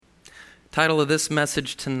Title of this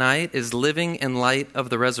message tonight is Living in Light of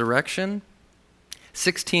the Resurrection,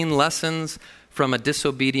 16 Lessons from a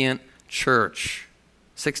Disobedient Church.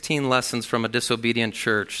 16 lessons from a disobedient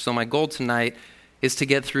church. So my goal tonight is to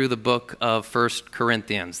get through the book of 1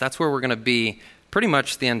 Corinthians. That's where we're going to be pretty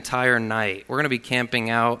much the entire night. We're going to be camping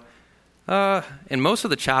out in most of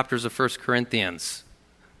the chapters of 1 Corinthians.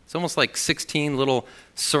 It's almost like 16 little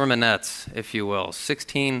sermonettes, if you will.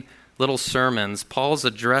 16 little sermons. Paul's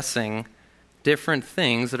addressing different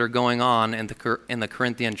things that are going on in the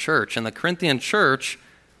Corinthian church. And the Corinthian church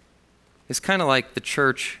is kind of like the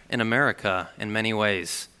church in America in many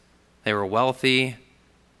ways. They were wealthy.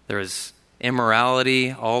 There was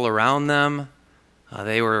immorality all around them.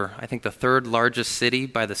 They were, I think, the third largest city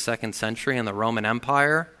by the 2nd century in the Roman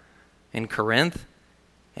Empire, in Corinth.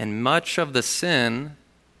 And much of the sin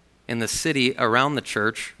in the city around the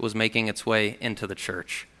church was making its way into the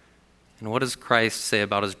church. And what does Christ say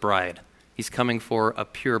about his bride? He's coming for a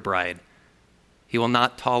pure bride. He will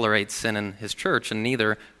not tolerate sin in his church, and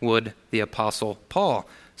neither would the Apostle Paul.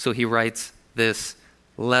 So he writes this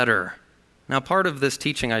letter. Now, part of this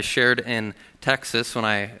teaching I shared in Texas when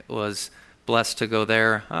I was blessed to go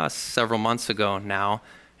there several months ago now,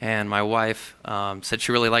 and my wife said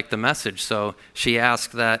she really liked the message, so she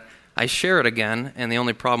asked that I share it again, and the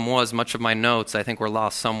only problem was much of my notes, I think, were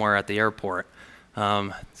lost somewhere at the airport.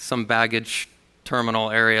 Some baggage terminal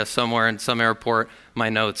area somewhere in some airport my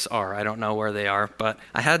notes are. I don't know where they are, but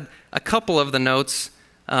I had a couple of the notes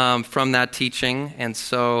from that teaching, and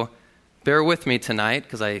so bear with me tonight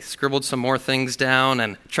because I scribbled some more things down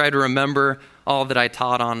and tried to remember all that I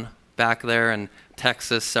taught on back there in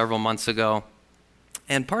Texas several months ago.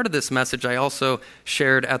 And part of this message I also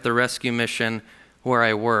shared at the rescue mission where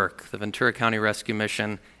I work, the Ventura County Rescue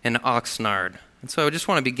Mission in Oxnard. And so I just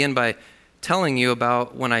want to begin by telling you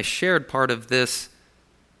about when I shared part of this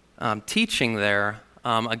teaching there.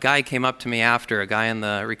 A guy came up to me after, a guy in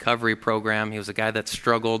the recovery program. He was a guy that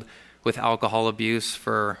struggled with alcohol abuse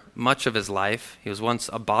for much of his life. He was once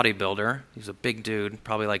a bodybuilder. He was a big dude,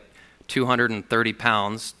 probably like 230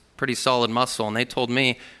 pounds, pretty solid muscle. And they told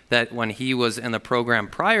me that when he was in the program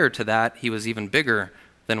prior to that, he was even bigger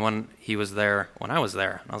than when he was there when I was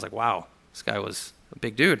there. And I was like, wow, this guy was a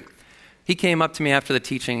big dude. He came up to me after the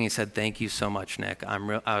teaching and he said, "Thank you so much, Nick.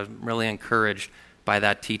 I'm really encouraged by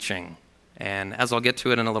that teaching." And as I'll get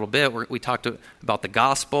to it in a little bit, we talked about the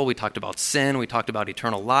gospel, we talked about sin, we talked about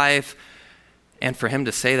eternal life. And for him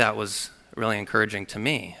to say that was really encouraging to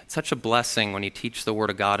me. It's such a blessing when you teach the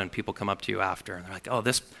Word of God and people come up to you after. And they're like, "Oh,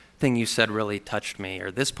 this thing you said really touched me,"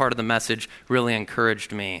 or "This part of the message really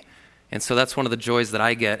encouraged me." And so that's one of the joys that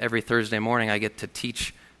I get every Thursday morning. I get to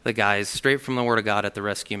teach the guys straight from the Word of God at the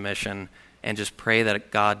rescue mission and just pray that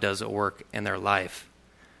God does a work in their life.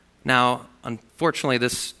 Now, unfortunately,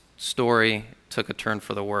 this story took a turn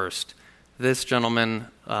for the worst. This gentleman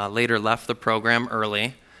later left the program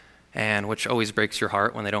early, and which always breaks your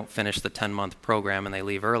heart when they don't finish the 10-month program and they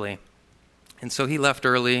leave early. And so he left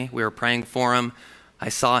early. We were praying for him. I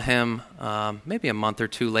saw him maybe a month or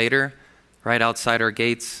two later, right outside our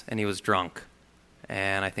gates, and he was drunk.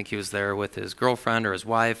 And I think he was there with his girlfriend or his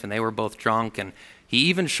wife, and they were both drunk. And he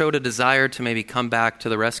even showed a desire to maybe come back to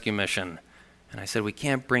the rescue mission. And I said, "We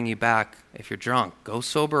can't bring you back if you're drunk. Go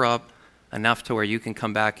sober up enough to where you can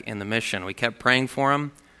come back in the mission." We kept praying for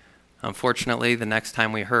him. Unfortunately, the next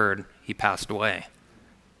time we heard, he passed away.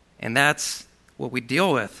 And that's what we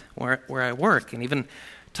deal with where I work. And even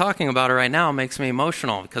talking about it right now makes me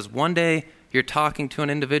emotional because one day you're talking to an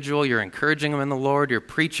individual, you're encouraging them in the Lord, you're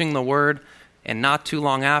preaching the word, and not too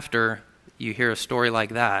long after, you hear a story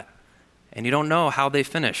like that, and you don't know how they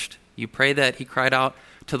finished. You pray that he cried out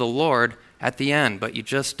to the Lord at the end, but you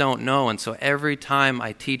just don't know. And so every time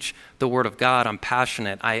I teach the Word of God, I'm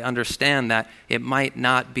passionate. I understand that it might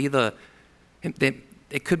not be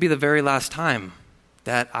it could be the very last time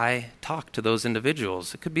that I talk to those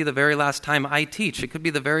individuals. It could be the very last time I teach. It could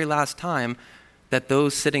be the very last time that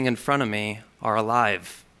those sitting in front of me are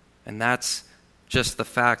alive. And that's just the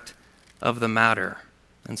fact of the matter.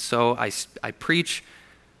 And so I preach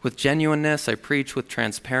with genuineness. I preach with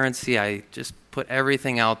transparency. I just put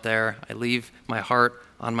everything out there. I leave my heart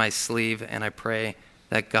on my sleeve, and I pray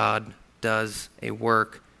that God does a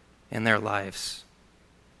work in their lives.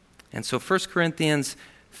 And so 1 Corinthians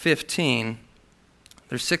 15,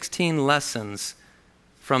 there's 16 lessons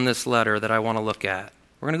from this letter that I want to look at.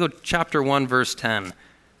 We're going to go chapter 1, verse 10.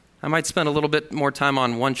 I might spend a little bit more time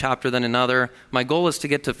on one chapter than another. My goal is to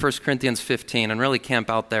get to 1 Corinthians 15 and really camp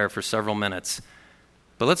out there for several minutes.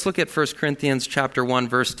 But let's look at 1 Corinthians chapter 1,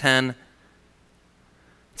 verse 10.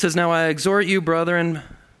 It says, "Now I exhort you, brethren,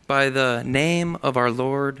 by the name of our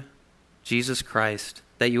Lord Jesus Christ,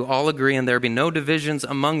 that you all agree and there be no divisions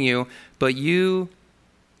among you, but you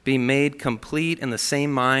be made complete in the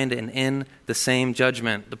same mind and in the same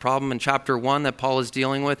judgment. The problem in chapter 1 that Paul is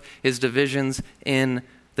dealing with is divisions in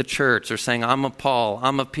the church. They're saying, I'm of Paul,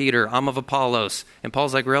 I'm of Peter, I'm of Apollos. And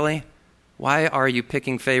Paul's like, really? Why are you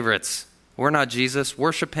picking favorites? We're not Jesus.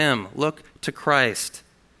 Worship him. Look to Christ.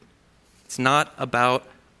 It's not about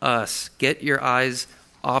us. Get your eyes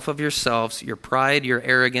off of yourselves, your pride, your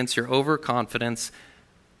arrogance, your overconfidence.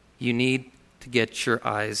 You need to get your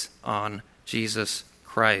eyes on Jesus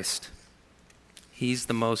Christ. He's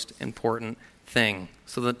the most important thing.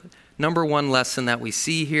 So the number one lesson that we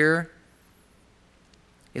see here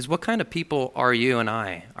is, what kind of people are you and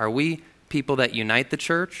I? Are we people that unite the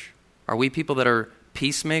church? Are we people that are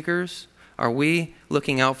peacemakers? Are we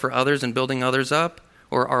looking out for others and building others up?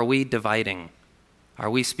 Or are we dividing? Are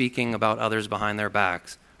we speaking about others behind their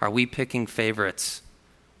backs? Are we picking favorites?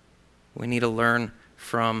 We need to learn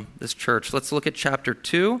from this church. Let's look at chapter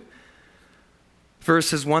 2,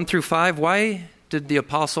 verses 1 through 5. Why did the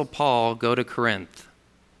Apostle Paul go to Corinth?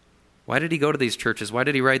 Why did he go to these churches? Why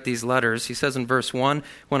did he write these letters? He says in verse 1,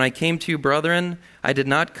 when I came to you, brethren, I did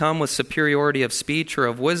not come with superiority of speech or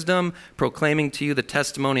of wisdom, proclaiming to you the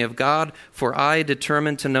testimony of God, for I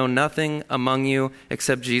determined to know nothing among you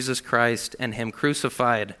except Jesus Christ and him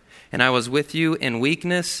crucified. And I was with you in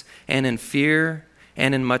weakness and in fear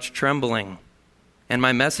and in much trembling. And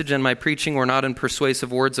my message and my preaching were not in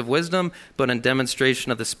persuasive words of wisdom, but in demonstration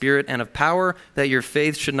of the Spirit and of power, that your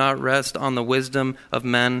faith should not rest on the wisdom of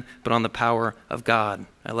men, but on the power of God.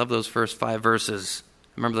 I love those first 5 verses.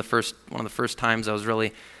 I remember one of the first times I was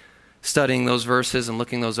really studying those verses and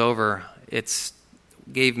looking those over. It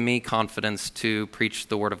gave me confidence to preach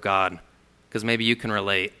the Word of God, because maybe you can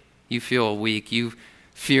relate. You feel weak. You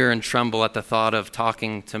fear and tremble at the thought of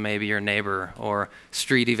talking to maybe your neighbor or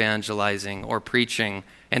street evangelizing or preaching,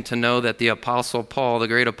 and to know that the Apostle Paul, the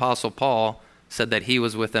great Apostle Paul, said that he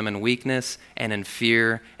was with them in weakness and in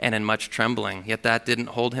fear and in much trembling. Yet that didn't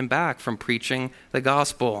hold him back from preaching the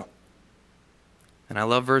gospel. And I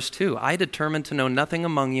love verse 2. I determined to know nothing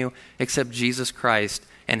among you except Jesus Christ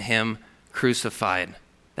and him crucified.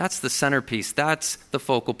 That's the centerpiece. That's the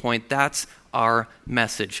focal point. That's our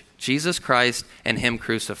message. Jesus Christ and him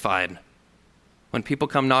crucified. When people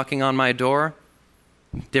come knocking on my door,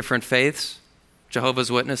 different faiths,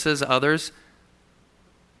 Jehovah's Witnesses, others,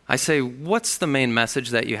 I say, what's the main message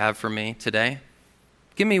that you have for me today?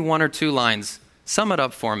 Give me 1 or 2 lines. Sum it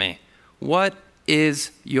up for me. What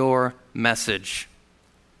is your message?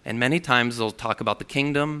 And many times they'll talk about the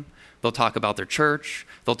kingdom. They'll talk about their church.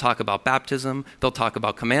 They'll talk about baptism. They'll talk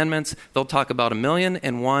about commandments. They'll talk about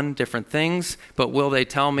 1,000,001 different things. But will they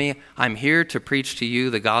tell me, I'm here to preach to you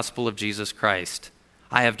the gospel of Jesus Christ.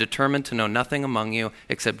 I have determined to know nothing among you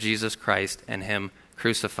except Jesus Christ and him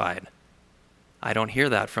crucified. I don't hear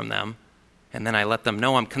that from them. And then I let them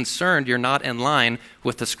know, I'm concerned you're not in line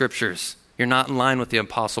with the scriptures. You're not in line with the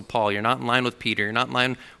Apostle Paul. You're not in line with Peter. You're not in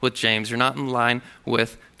line with James. You're not in line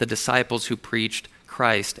with the disciples who preached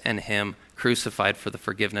Christ and him crucified for the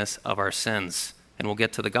forgiveness of our sins. And we'll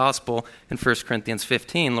get to the gospel in 1 Corinthians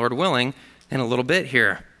 15, Lord willing, in a little bit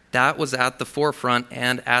here. That was at the forefront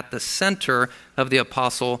and at the center of the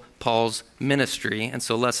Apostle Paul's ministry. And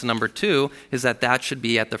so lesson number 2 is that should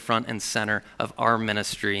be at the front and center of our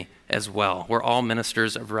ministry as well. We're all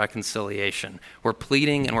ministers of reconciliation. We're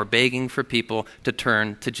pleading and we're begging for people to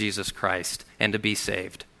turn to Jesus Christ and to be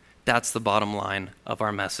saved. That's the bottom line of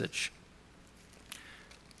our message.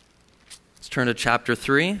 Let's turn to chapter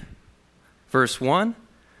 3, verse 1.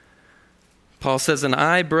 Paul says, and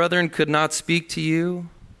I, brethren, could not speak to you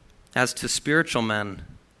as to spiritual men,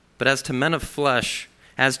 but as to men of flesh,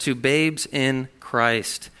 as to babes in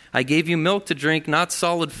Christ. I gave you milk to drink, not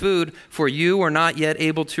solid food, for you are not yet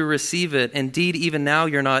able to receive it. Indeed, even now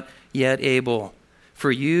you're not yet able.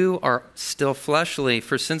 For you are still fleshly.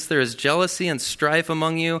 For since there is jealousy and strife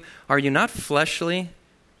among you, are you not fleshly?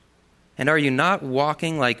 And are you not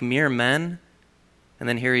walking like mere men? And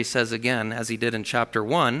then here he says again, as he did in chapter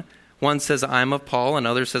 1, one says, I'm of Paul,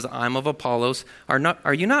 another says, I'm of Apollos.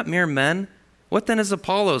 Are you not mere men? What then is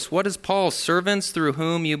Apollos? What is Paul? Servants through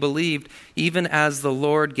whom you believed, even as the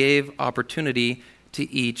Lord gave opportunity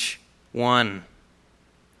to each one.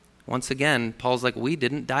 Once again, Paul's like, we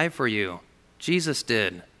didn't die for you. Jesus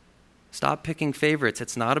did. Stop picking favorites.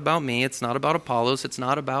 It's not about me. It's not about Apollos. It's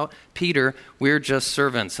not about Peter. We're just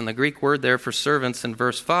servants. And the Greek word there for servants in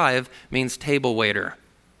verse 5 means table waiter.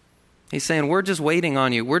 He's saying, we're just waiting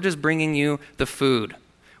on you. We're just bringing you the food.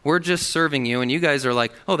 We're just serving you. And you guys are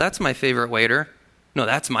like, oh, that's my favorite waiter. No,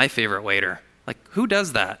 that's my favorite waiter. Like, who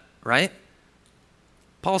does that, right?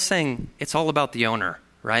 Paul's saying it's all about the owner,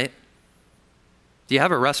 right? Do you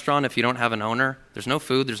have a restaurant if you don't have an owner? There's no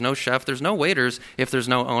food, there's no chef, there's no waiters if there's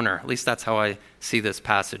no owner. At least that's how I see this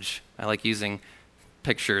passage. I like using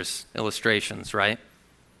pictures, illustrations, right?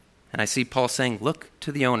 And I see Paul saying, look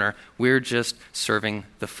to the owner. We're just serving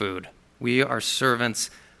the food. We are servants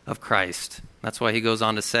of Christ. That's why he goes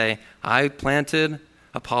on to say, I planted,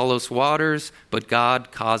 Apollos waters, but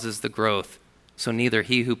God causes the growth. So neither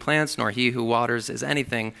he who plants nor he who waters is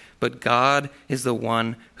anything, but God is the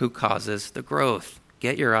one who causes the growth.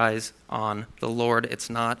 Get your eyes on the Lord. It's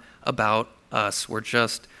not about us. We're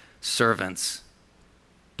just servants.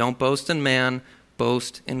 Don't boast in man,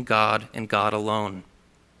 boast in God and God alone.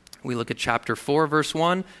 We look at chapter 4, verse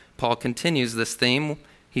 1. Paul continues this theme.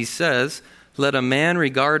 He says, let a man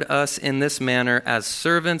regard us in this manner as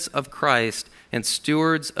servants of Christ and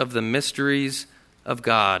stewards of the mysteries of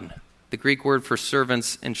God. The Greek word for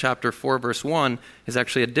servants in chapter 4, verse 1 is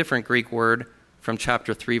actually a different Greek word from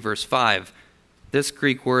chapter 3, verse 5. This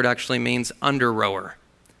Greek word actually means under-rower.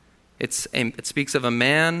 It speaks of a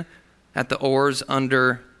man at the oars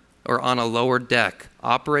under or on a lower deck,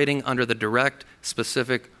 operating under the direct,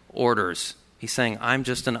 specific orders. He's saying, I'm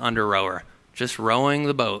just an under-rower, just rowing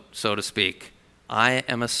the boat, so to speak. I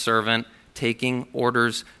am a servant taking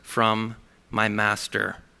orders from my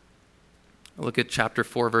master. Look at chapter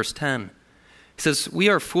 4, verse 10. He says, we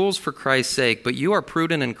are fools for Christ's sake, but you are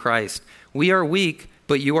prudent in Christ. We are weak,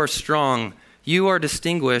 but you are strong. You are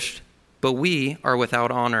distinguished, but we are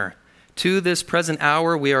without honor. To this present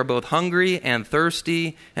hour we are both hungry and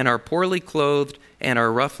thirsty, and are poorly clothed, and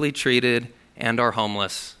are roughly treated, and are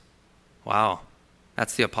homeless. Wow,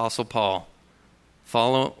 that's the Apostle Paul,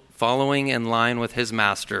 following in line with his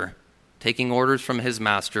master, taking orders from his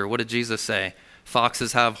master. What did Jesus say?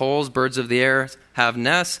 Foxes have holes, birds of the air have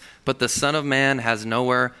nests, but the Son of Man has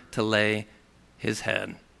nowhere to lay his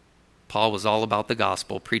head. Paul was all about the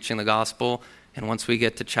gospel, preaching the gospel. And once we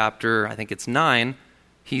get to chapter, I think it's 9,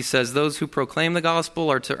 he says, those who proclaim the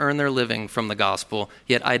gospel are to earn their living from the gospel,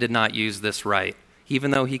 yet I did not use this right.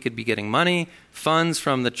 Even though he could be getting money, funds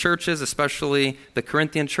from the churches, especially the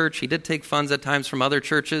Corinthian church, he did take funds at times from other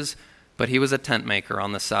churches, but he was a tent maker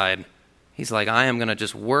on the side. He's like, I am going to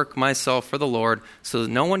just work myself for the Lord so that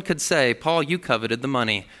no one could say, Paul, you coveted the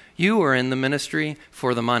money. You were in the ministry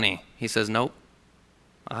for the money. He says, nope.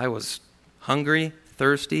 I was hungry,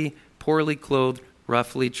 thirsty, poorly clothed,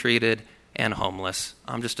 roughly treated, and homeless.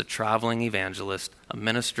 I'm just a traveling evangelist, a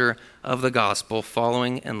minister of the gospel,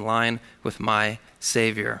 following in line with my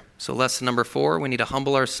Savior. So lesson number 4, we need to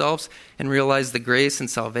humble ourselves and realize the grace and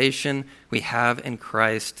salvation we have in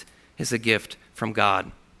Christ is a gift from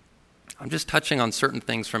God. I'm just touching on certain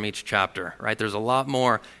things from each chapter, right? There's a lot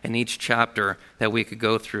more in each chapter that we could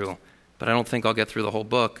go through, but I don't think I'll get through the whole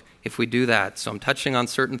book if we do that. So I'm touching on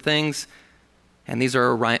certain things, and these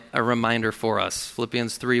are a reminder for us.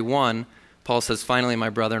 Philippians 3:1, Paul says, finally, my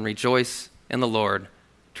brethren, rejoice in the Lord.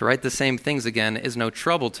 To write the same things again is no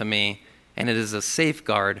trouble to me, and it is a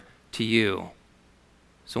safeguard to you.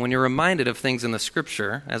 So when you're reminded of things in the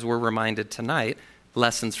Scripture, as we're reminded tonight,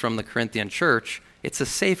 lessons from the Corinthian church, it's a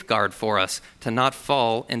safeguard for us to not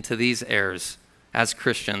fall into these errors as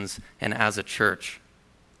Christians and as a church.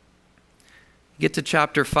 Get to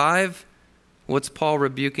chapter 5. What's Paul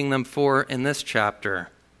rebuking them for in this chapter?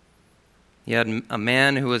 You had a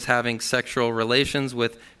man who was having sexual relations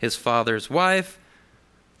with his father's wife.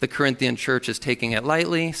 The Corinthian church is taking it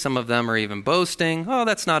lightly. Some of them are even boasting. Oh,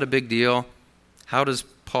 that's not a big deal. How does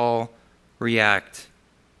Paul react?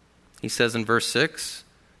 He says in verse 6,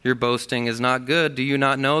 your boasting is not good. Do you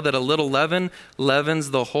not know that a little leaven leavens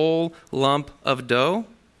the whole lump of dough?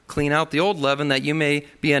 Clean out the old leaven that you may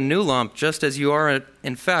be a new lump, just as you are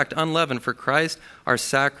in fact unleavened. For Christ,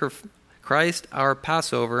 our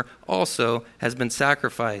Passover, also has been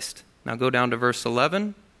sacrificed. Now go down to verse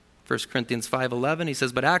 11, 1 Corinthians 5:11. He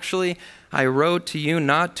says, but actually I wrote to you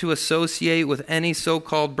not to associate with any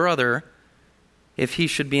so-called brother if he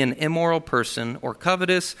should be an immoral person or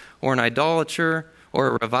covetous or an idolater or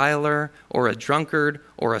a reviler, or a drunkard,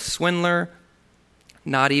 or a swindler,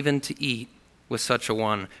 not even to eat with such a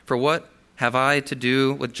one. For what have I to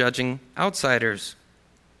do with judging outsiders?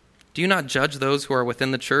 Do you not judge those who are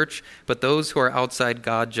within the church, but those who are outside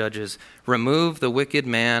God judges? Remove the wicked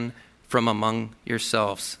man from among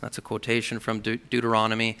yourselves. That's a quotation from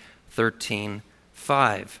Deuteronomy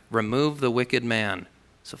 13:5. Remove the wicked man.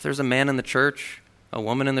 So if there's a man in the church, a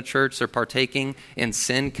woman in the church, they're partaking in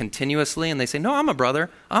sin continuously, and they say, no, I'm a brother,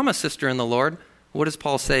 I'm a sister in the Lord. What does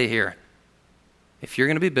Paul say here? If you're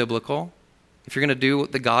going to be biblical, if you're going to do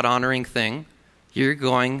the God-honoring thing, You're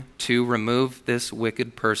going to remove this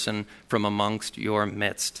wicked person from amongst your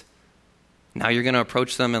midst. Now you're going to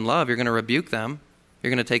approach them in love. You're going to rebuke them.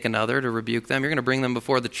 You're going to take another to rebuke them. You're going to bring them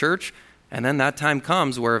before the church. And then that time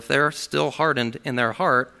comes where if they're still hardened in their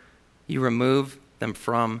heart, you remove them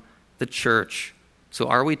from the church. So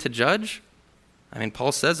are we to judge? I mean,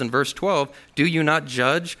 Paul says in verse 12, do you not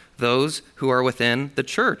judge those who are within the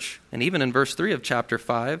church? And even in verse 3 of chapter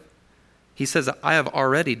 5, he says, I have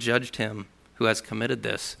already judged him who has committed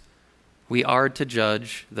this. We are to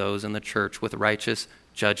judge those in the church with righteous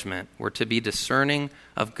judgment. We're to be discerning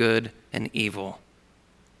of good and evil.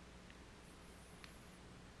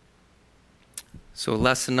 So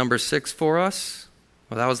lesson number 6 for us,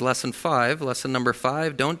 well, that was lesson 5. Lesson number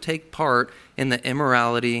 5, don't take part in the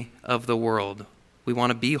immorality of the world. We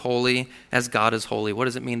want to be holy as God is holy. What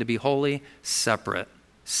does it mean to be holy? Separate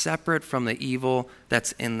from the evil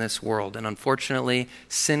that's in this world. And unfortunately,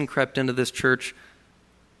 sin crept into this church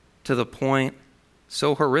to the point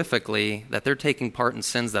so horrifically that they're taking part in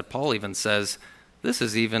sins that Paul even says, this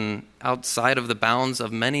is even outside of the bounds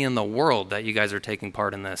of many in the world that you guys are taking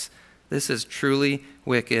part in this. This is truly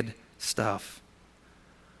wicked stuff.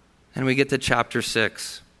 And we get to chapter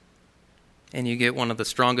 6, and you get one of the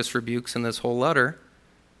strongest rebukes in this whole letter,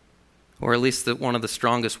 or at least one of the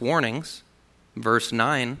strongest warnings, verse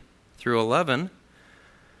 9 through 11.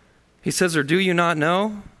 He says, or do you not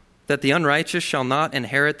know that the unrighteous shall not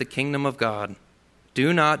inherit the kingdom of God?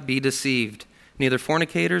 Do not be deceived. Neither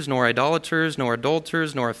fornicators, nor idolaters, nor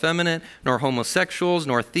adulterers, nor effeminate, nor homosexuals,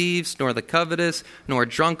 nor thieves, nor the covetous, nor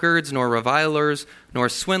drunkards, nor revilers, nor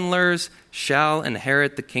swindlers shall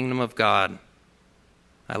inherit the kingdom of God.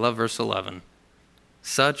 I love verse 11.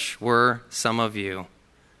 Such were some of you.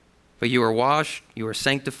 But you were washed, you were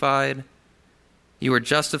sanctified, you were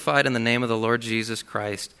justified in the name of the Lord Jesus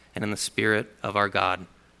Christ and in the Spirit of our God.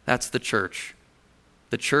 That's the church.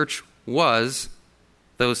 The church was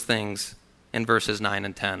those things in verses 9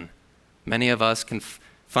 and 10. Many of us can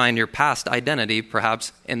find your past identity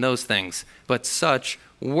perhaps in those things, but such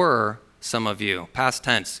were some of you. Past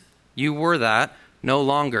tense. You were that, no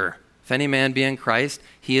longer. If any man be in Christ,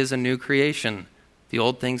 he is a new creation. The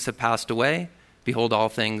old things have passed away. Behold, all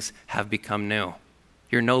things have become new.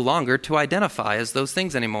 You're no longer to identify as those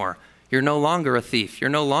things anymore. You're no longer a thief. You're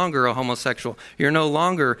no longer a homosexual. You're no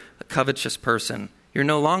longer a covetous person. You're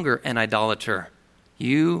no longer an idolater.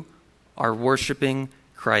 You are worshiping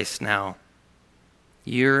Christ now.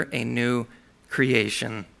 You're a new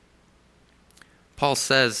creation. Paul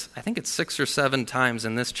says, I think it's 6 or 7 times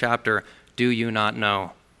in this chapter, do you not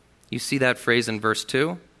know? You see that phrase in verse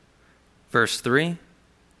 2, verse 3,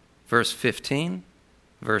 verse 15,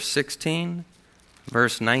 verse 16,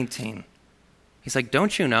 verse 19. He's like,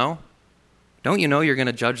 don't you know? Don't you know you're going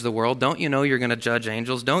to judge the world? Don't you know you're going to judge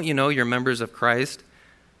angels? Don't you know you're members of Christ?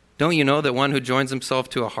 Don't you know that one who joins himself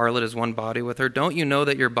to a harlot is one body with her? Don't you know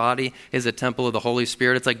that your body is a temple of the Holy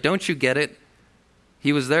Spirit? It's like, don't you get it?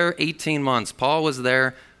 He was there 18 months. Paul was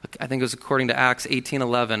there, I think it was according to Acts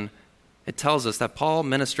 18:11. It tells us that Paul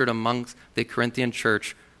ministered amongst the Corinthian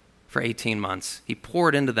church for 18 months. He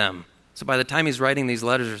poured into them. So by the time he's writing these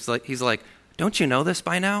letters, he's like, don't you know this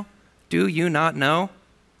by now? Do you not know?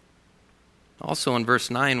 Also in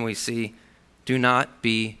verse 9 we see, do not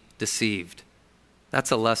be deceived.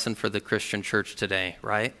 That's a lesson for the Christian church today,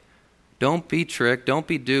 right? Don't be tricked, don't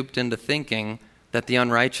be duped into thinking that the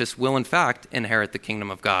unrighteous will in fact inherit the kingdom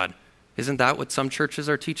of God. Isn't that what some churches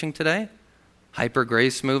are teaching today? Hyper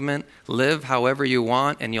grace movement, live however you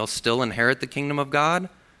want and you'll still inherit the kingdom of God.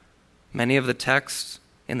 Many of the texts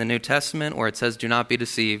in the New Testament where it says do not be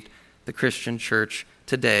deceived, the Christian church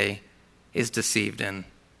today is deceived in.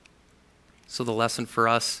 So the lesson for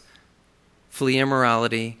us, flee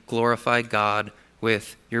immorality, glorify God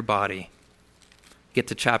with your body. Get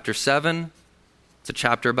to chapter 7. It's a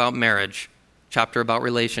chapter about marriage, chapter about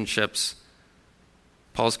relationships.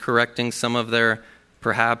 Paul's correcting some of their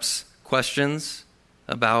perhaps questions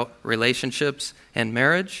about relationships and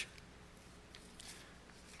marriage.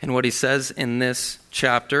 And what he says in this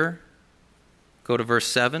chapter, go to verse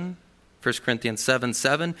 7. 1 Corinthians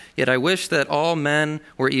 7:7, yet I wish that all men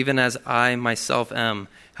were even as I myself am.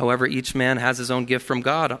 However, each man has his own gift from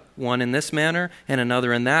God, one in this manner and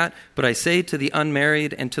another in that. But I say to the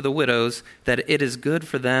unmarried and to the widows that it is good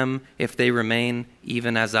for them if they remain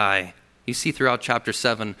even as I. You see throughout chapter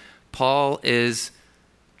 7, Paul is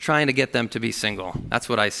trying to get them to be single. That's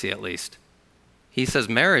what I see at least. He says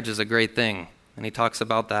marriage is a great thing. And he talks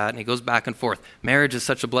about that, and he goes back and forth. Marriage is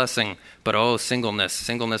such a blessing, but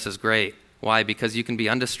singleness is great. Why? Because you can be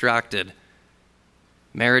undistracted.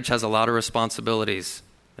 Marriage has a lot of responsibilities.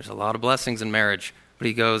 There's a lot of blessings in marriage. But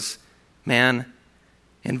he goes, man,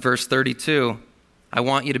 In verse 32, I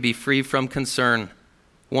want you to be free from concern.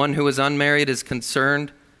 One who is unmarried is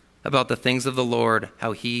concerned about the things of the Lord,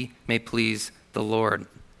 how he may please the Lord.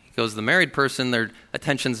 He goes, the married person, their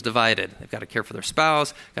attention's divided. They've got to care for their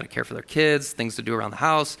spouse, got to care for their kids, things to do around the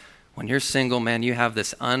house. When you're single, man, you have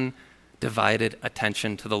this undivided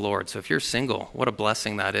attention to the Lord. So if you're single, what a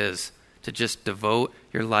blessing that is, to just devote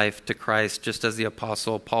your life to Christ, just as the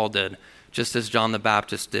Apostle Paul did, just as John the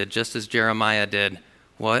Baptist did, just as Jeremiah did.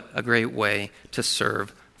 What a great way to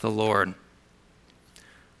serve the Lord.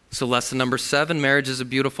 So lesson number 7, marriage is a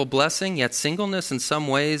beautiful blessing, yet singleness in some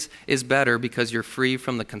ways is better because you're free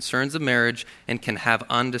from the concerns of marriage and can have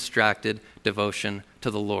undistracted devotion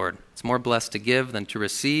to the Lord. It's more blessed to give than to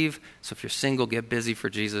receive. So if you're single, get busy for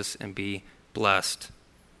Jesus and be blessed.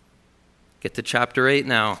 Get to chapter 8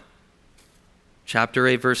 now. Chapter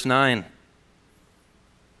 8, verse 9.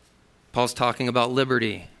 Paul's talking about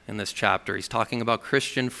liberty in this chapter. He's talking about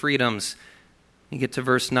Christian freedoms. You get to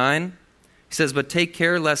verse 9. He says, but take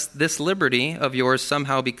care lest this liberty of yours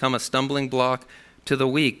somehow become a stumbling block to the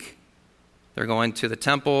weak. They're going to the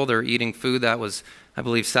temple. They're eating food that was, I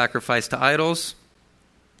believe, sacrificed to idols.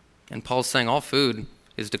 And Paul's saying all food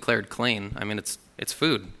is declared clean. I mean, it's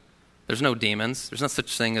food. There's no demons. There's no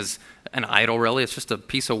such thing as an idol, really. It's just a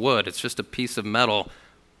piece of wood. It's just a piece of metal.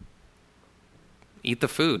 Eat the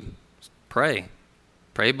food. Pray.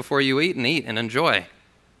 Pray before you eat and enjoy.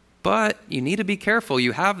 But you need to be careful.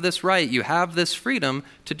 You have this right. You have this freedom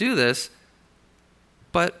to do this.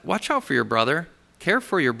 But watch out for your brother. Care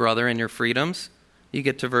for your brother and your freedoms. You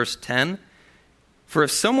get to verse 10. For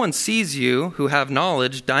if someone sees you who have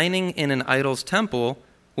knowledge dining in an idol's temple,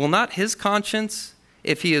 will not his conscience,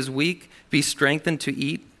 if he is weak, be strengthened to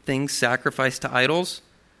eat things sacrificed to idols?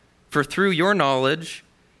 For through your knowledge,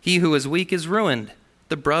 he who is weak is ruined,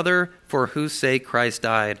 the brother for whose sake Christ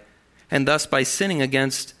died. And thus by sinning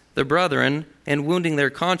against the brethren and wounding their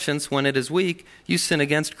conscience when it is weak, you sin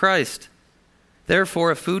against Christ.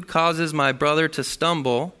 Therefore, if food causes my brother to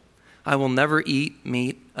stumble, I will never eat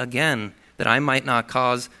meat again, that I might not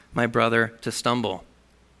cause my brother to stumble.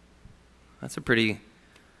 That's a pretty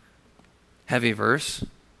heavy verse.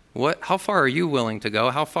 How far are you willing to go?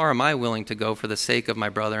 How far am I willing to go for the sake of my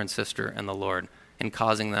brother and sister and the Lord in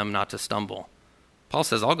causing them not to stumble? Paul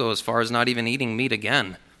says, I'll go as far as not even eating meat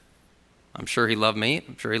again. I'm sure he loved meat.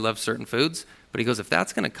 I'm sure he loved certain foods. But he goes, if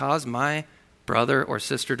that's going to cause my brother or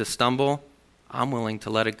sister to stumble, I'm willing to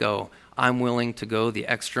let it go. I'm willing to go the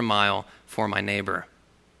extra mile for my neighbor.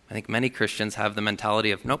 I think many Christians have the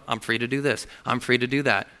mentality of, nope, I'm free to do this. I'm free to do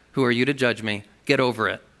that. Who are you to judge me? Get over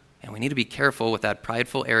it. And we need to be careful with that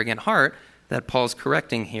prideful, arrogant heart that Paul's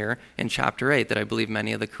correcting here in chapter 8 that I believe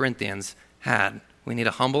many of the Corinthians had. We need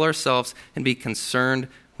to humble ourselves and be concerned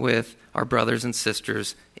with our brothers and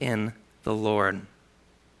sisters in the Lord.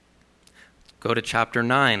 Go to chapter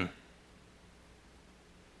 9.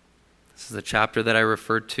 This is the chapter that I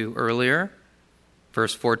referred to earlier.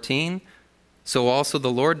 Verse 14. So also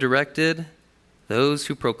the Lord directed those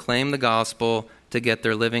who proclaim the gospel to get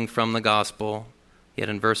their living from the gospel. Yet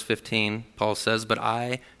in verse 15, Paul says, but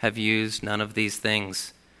I have used none of these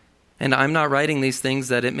things. And I'm not writing these things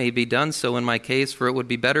that it may be done so in my case, for it would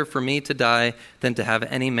be better for me to die than to have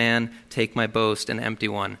any man take my boast, an empty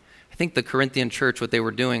one. I think the Corinthian church, what they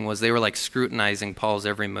were doing was they were like scrutinizing Paul's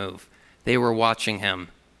every move. They were watching him,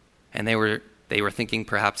 and they were thinking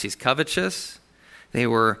perhaps he's covetous. They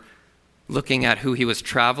were looking at who he was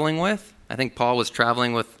traveling with. I think Paul was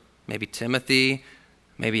traveling with maybe Timothy,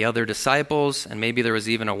 maybe other disciples, and maybe there was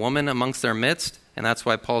even a woman amongst their midst. And that's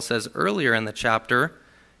why Paul says earlier in the chapter,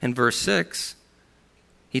 in verse 6,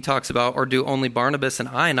 he talks about, or do only Barnabas and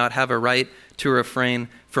I not have a right to refrain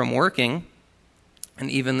from working? And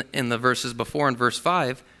even in the verses before, in verse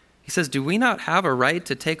 5, he says, do we not have a right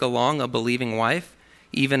to take along a believing wife,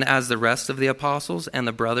 even as the rest of the apostles and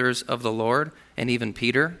the brothers of the Lord, and even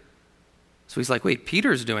Peter? So he's like, wait,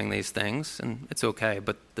 Peter's doing these things, and it's okay.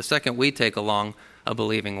 But the second we take along a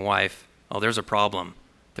believing wife, oh, there's a problem.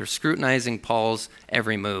 They're scrutinizing Paul's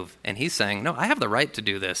every move. And he's saying, no, I have the right to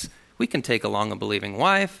do this. We can take along a believing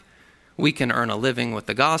wife. We can earn a living with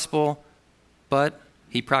the gospel. But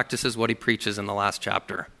he practices what he preaches in the last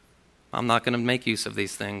chapter. I'm not going to make use of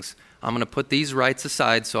these things. I'm going to put these rights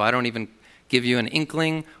aside so I don't even give you an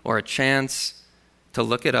inkling or a chance to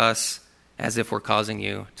look at us as if we're causing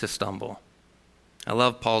you to stumble. I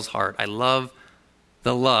love Paul's heart. I love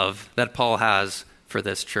the love that Paul has for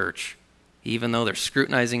this church. Even though they're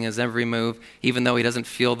scrutinizing his every move, even though he doesn't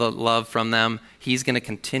feel the love from them, he's going to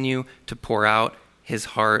continue to pour out his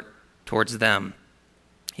heart towards them.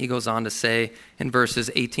 He goes on to say in verses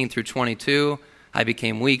 18 through 22, I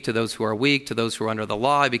became weak to those who are weak, to those who are under the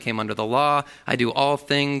law. I became under the law. I do all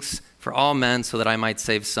things for all men so that I might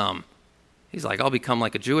save some. He's like, I'll become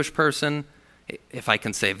like a Jewish person if I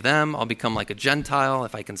can save them. I'll become like a Gentile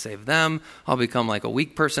if I can save them. I'll become like a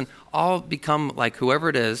weak person. I'll become like whoever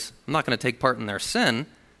it is. I'm not going to take part in their sin,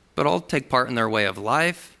 but I'll take part in their way of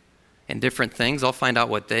life and different things. I'll find out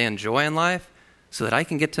what they enjoy in life so that I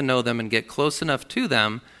can get to know them and get close enough to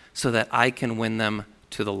them so that I can win them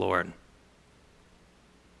to the Lord.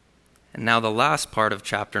 And now the last part of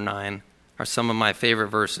chapter 9 are some of my favorite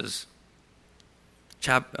verses.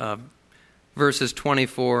 Verses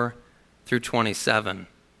 24 through 27.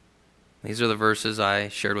 These are the verses I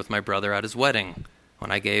shared with my brother at his wedding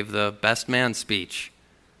when I gave the best man speech.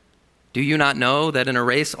 Do you not know that in a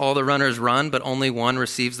race all the runners run, but only one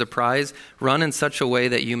receives the prize? Run in such a way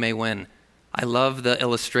that you may win. I love the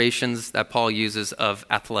illustrations that Paul uses of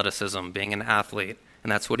athleticism, being an athlete,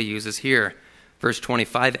 and that's what he uses here. Verse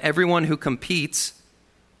 25, everyone who competes,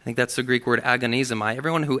 I think that's the Greek word agonizomai,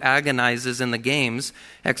 everyone who agonizes in the games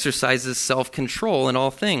exercises self-control in all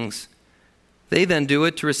things. They then do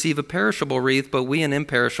it to receive a perishable wreath, but we an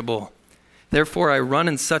imperishable. Therefore I run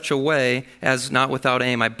in such a way as not without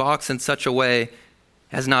aim. I box in such a way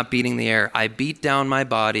as not beating the air. I beat down my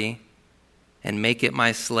body and make it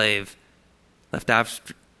my slave,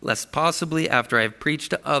 lest possibly after I have preached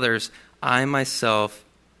to others, I myself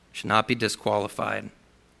should not be disqualified.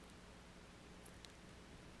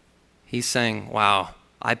 He's saying, wow,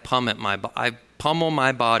 I pummel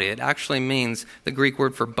my body. It actually means, the Greek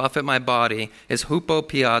word for buffet my body is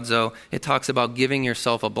hupopiazo. It talks about giving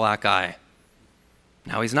yourself a black eye.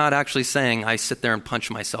 Now, he's not actually saying I sit there and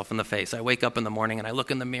punch myself in the face. I wake up in the morning and I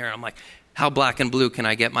look in the mirror and I'm like, how black and blue can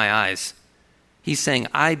I get my eyes? He's saying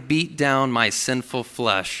I beat down my sinful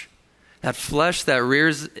flesh. That flesh that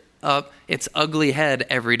rears up its ugly head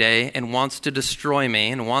every day and wants to destroy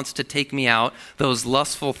me and wants to take me out, those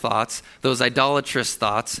lustful thoughts, those idolatrous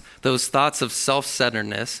thoughts, those thoughts of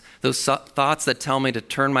self-centeredness, those thoughts that tell me to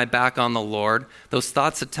turn my back on the Lord, those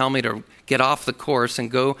thoughts that tell me to get off the course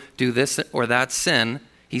and go do this or that sin,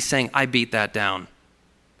 he's saying, I beat that down.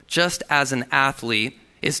 Just as an athlete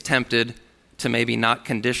is tempted to maybe not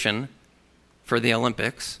condition for the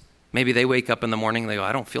Olympics, maybe they wake up in the morning and they go,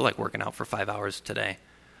 I don't feel like working out for 5 hours today.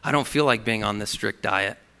 I don't feel like being on this strict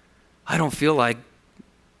diet. I don't feel like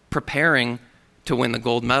preparing to win the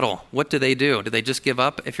gold medal. What do? Do they just give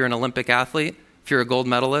up? If you're an Olympic athlete, if you're a gold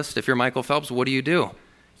medalist, if you're Michael Phelps, what do?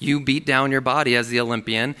 You beat down your body as the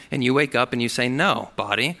Olympian and you wake up and you say, no,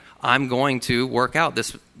 body, I'm going to work out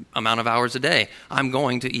this amount of hours a day. I'm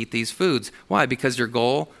going to eat these foods. Why? Because your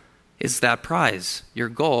goal is that prize. Your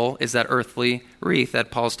goal is that earthly wreath that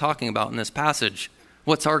Paul's talking about in this passage.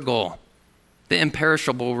 What's our goal? The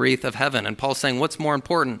imperishable wreath of heaven. And Paul's saying, what's more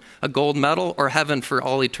important, a gold medal or heaven for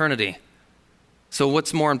all eternity? So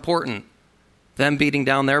what's more important? Them beating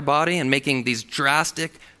down their body and making these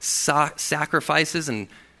drastic sacrifices and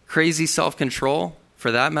crazy self-control for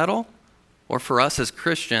that medal? Or for us as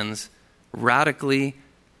Christians, radically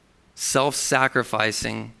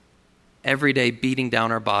self-sacrificing, every day beating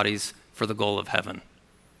down our bodies for the goal of heaven?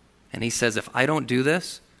 And he says, if I don't do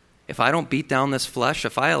this, if I don't beat down this flesh,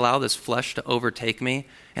 if I allow this flesh to overtake me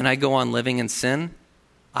and I go on living in sin,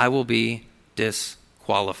 I will be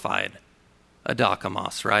disqualified.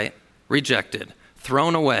 Adokamos, right? Rejected,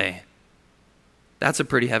 thrown away. That's a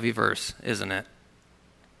pretty heavy verse, isn't it?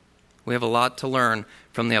 We have a lot to learn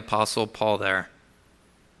from the Apostle Paul there.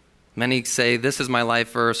 Many say, this is my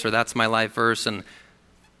life verse or that's my life verse, and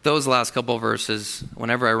those last couple verses,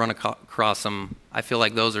 whenever I run across them, I feel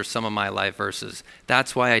like those are some of my life verses.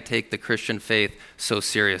 That's why I take the Christian faith so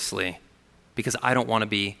seriously, because I don't want to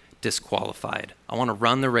be disqualified. I want to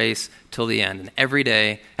run the race till the end. And every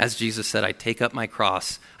day, as Jesus said, I take up my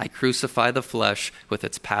cross. I crucify the flesh with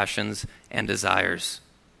its passions and desires.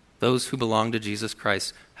 Those who belong to Jesus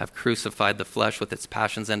Christ have crucified the flesh with its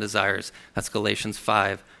passions and desires. That's Galatians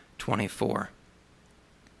 5:24.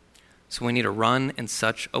 So we need to run in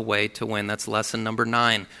such a way to win. That's lesson number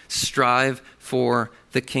 9. Strive for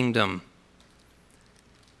the kingdom.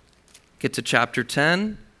 Get to chapter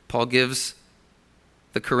 10. Paul gives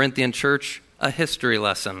the Corinthian church a history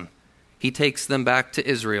lesson. He takes them back to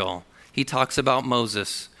Israel. He talks about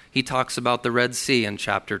Moses. He talks about the Red Sea in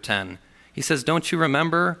chapter 10. He says, don't you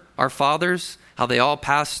remember our fathers, how they all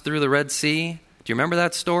passed through the Red Sea? Do you remember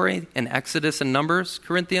that story in Exodus and Numbers,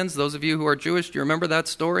 Corinthians? Those of you who are Jewish, do you remember that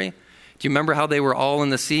story? Do you remember how they were all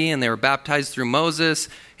in the sea and they were baptized through Moses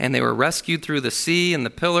and they were rescued through the sea and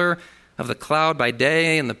the pillar of the cloud by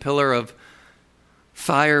day and the pillar of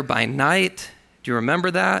fire by night? Do you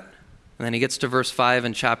remember that? And then he gets to verse 5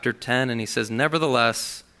 in chapter 10, and he says,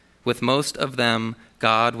 "Nevertheless, with most of them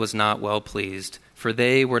God was not well pleased, for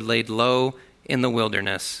they were laid low in the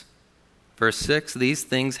wilderness." Verse 6, "These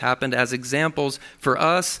things happened as examples for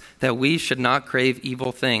us, that we should not crave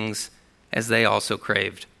evil things as they also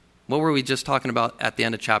craved." What were we just talking about at the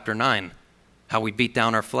end of chapter 9? How we beat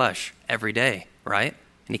down our flesh every day, right?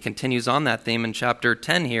 And he continues on that theme in chapter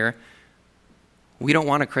 10 here. We don't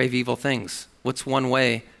want to crave evil things. What's one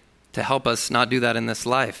way to help us not do that in this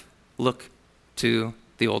life? Look to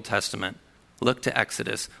the Old Testament. Look to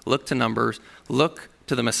Exodus. Look to Numbers. Look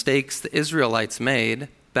to the mistakes the Israelites made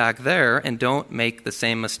back there, and don't make the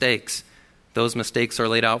same mistakes. Those mistakes are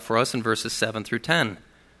laid out for us in verses 7 through 10.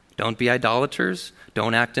 Don't be idolaters.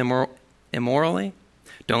 Don't act immorally.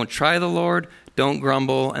 Don't try the Lord. Don't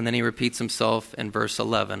grumble. And then he repeats himself in verse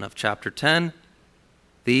 11 of chapter 10.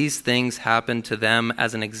 These things happened to them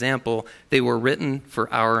as an example. They were written for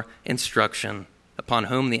our instruction, upon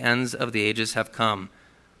whom the ends of the ages have come.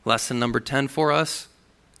 Lesson number 10 for us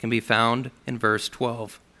can be found in verse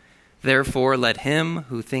 12. Therefore, let him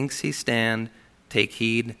who thinks he stand take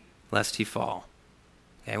heed lest he fall.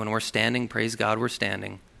 Okay, when we're standing, praise God, we're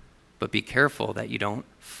standing. But be careful that you don't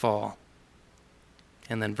fall.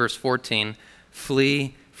 And then verse 14,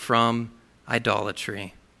 flee from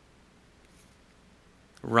idolatry.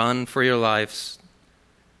 Run for your lives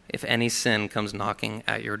if any sin comes knocking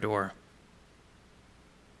at your door.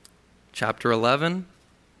 Chapter 11,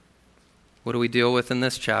 what do we deal with in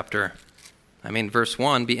this chapter? Verse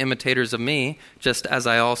 1, be imitators of me, just as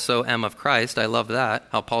I also am of Christ. I love that.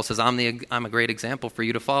 How Paul says, I'm a great example for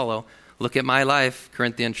you to follow. Look at my life,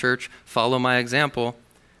 Corinthian church. Follow my example.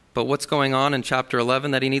 But what's going on in chapter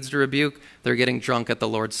 11 that he needs to rebuke? They're getting drunk at the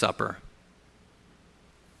Lord's Supper.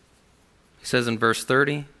 He says in verse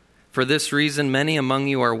 30, for this reason many among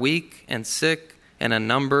you are weak and sick, and a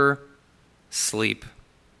number sleep.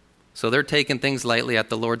 So they're taking things lightly at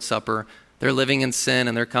the Lord's Supper. They're living in sin,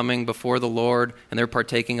 and they're coming before the Lord, and they're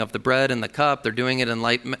partaking of the bread and the cup. They're doing it in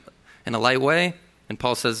a light way. And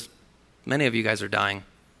Paul says, many of you guys are dying.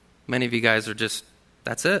 Many of you guys are just,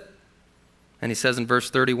 that's it. And he says in verse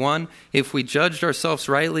 31, if we judged ourselves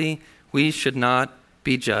rightly, we should not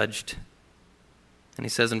be judged. And he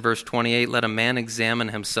says in verse 28, let a man examine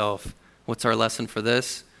himself. What's our lesson for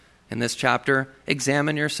this? In this chapter,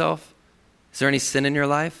 examine yourself. Is there any sin in your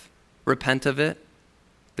life? Repent of it.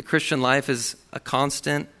 The Christian life is a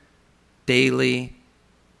constant, daily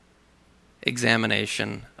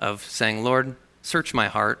examination of saying, Lord, search my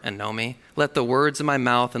heart and know me. Let the words of my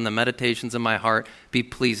mouth and the meditations of my heart be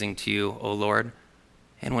pleasing to you, O Lord.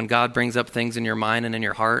 And when God brings up things in your mind and in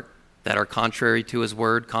your heart that are contrary to his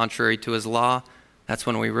word, contrary to his law, that's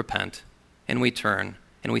when we repent and we turn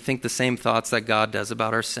and we think the same thoughts that God does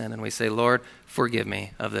about our sin. And we say, Lord, forgive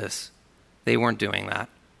me of this. They weren't doing that.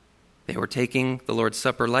 They were taking the Lord's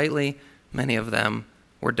Supper lightly. Many of them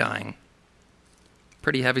were dying.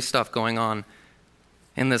 Pretty heavy stuff going on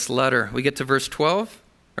in this letter. We get to verse 12,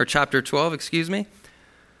 or chapter 12,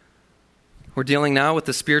 We're dealing now with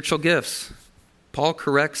the spiritual gifts. Paul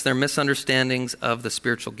corrects their misunderstandings of the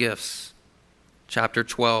spiritual gifts. Chapter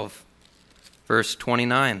 12, verse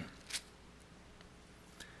 29.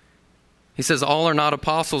 He says, all are not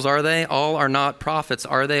apostles, are they? All are not prophets,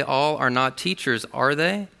 are they? All are not teachers, are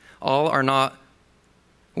they? All are not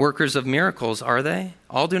workers of miracles, are they?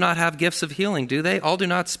 All do not have gifts of healing, do they? All do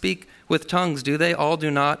not speak with tongues, do they? All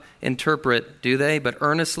do not interpret, do they? But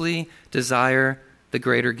earnestly desire the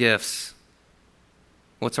greater gifts.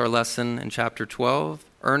 What's our lesson in chapter 12?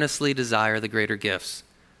 Earnestly desire the greater gifts.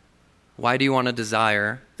 Why do you want to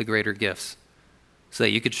desire the greater gifts? So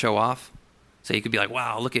that you could show off? So you could be like,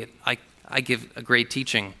 wow, look at, I give a great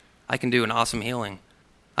teaching. I can do an awesome healing.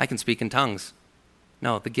 I can speak in tongues.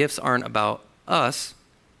 No, the gifts aren't about us.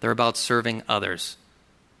 They're about serving others.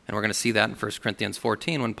 And we're going to see that in 1 Corinthians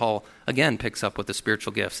 14 when Paul again picks up with the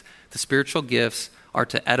spiritual gifts. The spiritual gifts are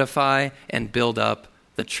to edify and build up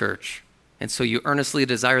the church. And so you earnestly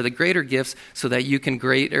desire the greater gifts so that you can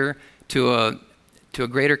to a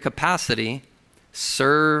greater capacity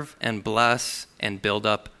serve and bless and build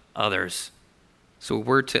up others. So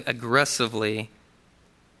we're to aggressively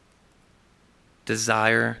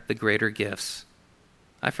desire the greater gifts.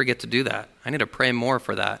 I forget to do that. I need to pray more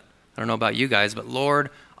for that. I don't know about you guys, but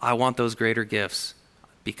Lord, I want those greater gifts.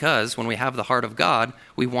 Because when we have the heart of God,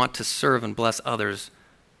 we want to serve and bless others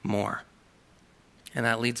more. And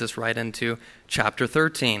that leads us right into chapter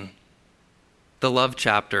 13, the love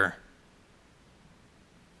chapter.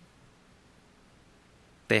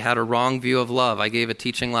 They had a wrong view of love. I gave a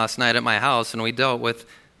teaching last night at my house, and we dealt with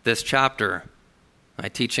this chapter. My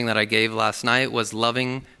teaching that I gave last night was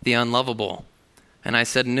loving the unlovable. And I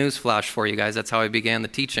said, newsflash for you guys, that's how I began the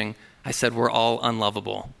teaching. I said, we're all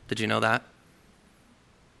unlovable. Did you know that?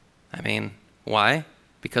 I mean, why?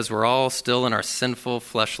 Because we're all still in our sinful,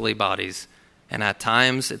 fleshly bodies. And at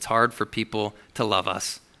times, it's hard for people to love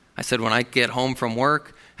us. I said, when I get home from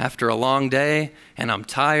work after a long day, and I'm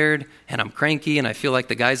tired, and I'm cranky, and I feel like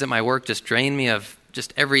the guys at my work just drain me of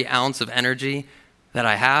just every ounce of energy that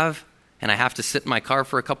I have, and I have to sit in my car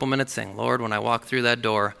for a couple minutes saying, Lord, when I walk through that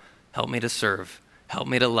door, help me to serve, help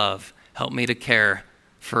me to love, help me to care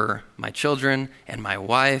for my children and my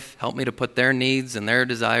wife, help me to put their needs and their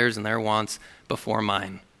desires and their wants before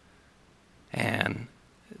mine. And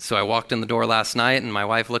so I walked in the door last night, and my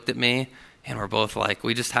wife looked at me, and we're both like,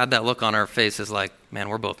 we just had that look on our faces like, man,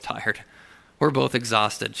 we're both tired. We're both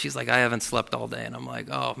exhausted. She's like, I haven't slept all day. And I'm like,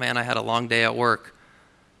 oh man, I had a long day at work.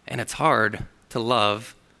 And it's hard to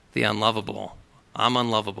love the unlovable. I'm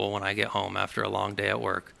unlovable when I get home after a long day at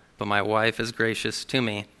work, but my wife is gracious to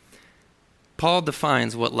me. Paul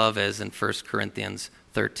defines what love is in 1 Corinthians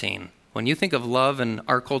 13. When you think of love in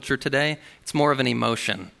our culture today, it's more of an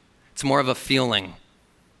emotion. It's more of a feeling.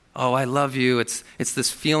 Oh, I love you. It's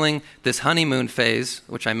this feeling, this honeymoon phase,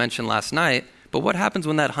 which I mentioned last night. But what happens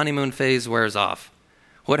when that honeymoon phase wears off?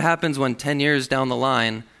 What happens when 10 years down the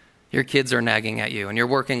line, your kids are nagging at you and you're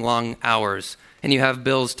working long hours and you have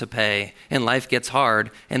bills to pay and life gets hard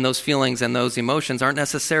and those feelings and those emotions aren't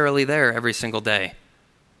necessarily there every single day?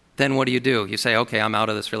 Then what do? You say, okay, I'm out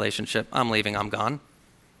of this relationship. I'm leaving. I'm gone.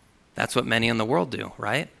 That's what many in the world do,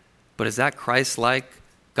 right? But is that Christ-like,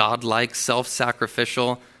 God-like,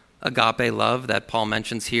 self-sacrificial, agape love that Paul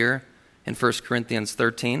mentions here in 1 Corinthians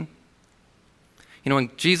 13? You know,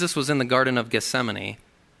 when Jesus was in the Garden of Gethsemane,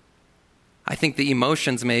 I think the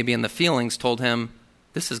emotions maybe and the feelings told him,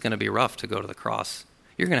 this is going to be rough to go to the cross.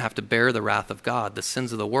 You're going to have to bear the wrath of God, the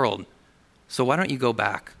sins of the world. So why don't you go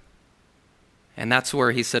back? And that's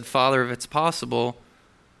where he said, Father, if it's possible,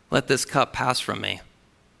 let this cup pass from me.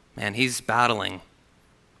 Man, he's battling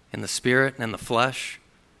in the spirit and in the flesh.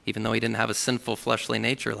 Even though he didn't have a sinful fleshly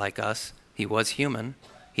nature like us, he was human.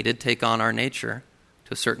 He did take on our nature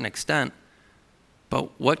to a certain extent.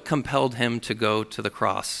 But what compelled him to go to the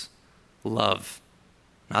cross? Love.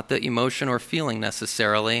 Not the emotion or feeling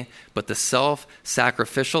necessarily, but the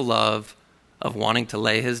self-sacrificial love of wanting to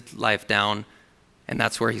lay his life down. And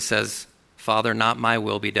that's where he says, Father, not my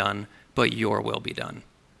will be done, but your will be done.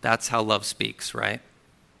 That's how love speaks, right?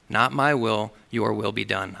 Not my will, your will be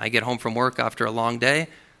done. I get home from work after a long day.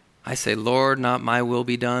 I say, Lord, not my will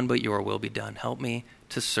be done, but your will be done. Help me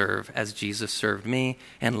to serve as Jesus served me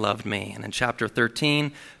and loved me. And in chapter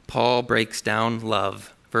 13, Paul breaks down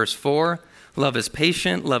love. Verse 4, love is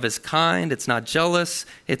patient, love is kind, it's not jealous,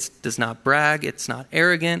 it does not brag, it's not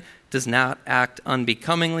arrogant, does not act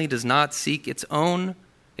unbecomingly, does not seek its own,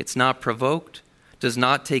 it's not provoked, does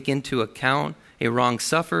not take into account a wrong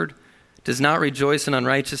suffered, does not rejoice in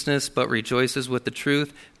unrighteousness, but rejoices with the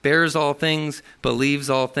truth, bears all things, believes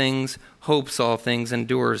all things, hopes all things,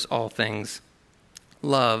 endures all things.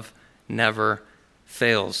 Love never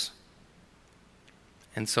fails.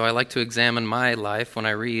 And so I like to examine my life when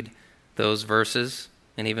I read those verses,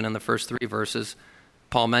 and even in the first 3 verses,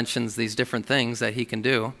 Paul mentions these different things that he can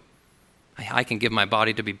do. I can give my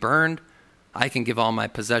body to be burned. I can give all my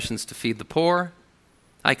possessions to feed the poor.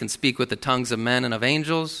 I can speak with the tongues of men and of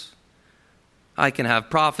angels. I can have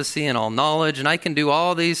prophecy and all knowledge, and I can do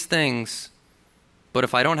all these things. But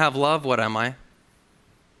if I don't have love, what am I?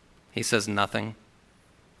 He says nothing.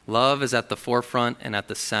 Love is at the forefront and at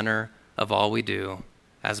the center of all we do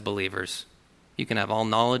as believers. You can have all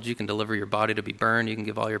knowledge. You can deliver your body to be burned. You can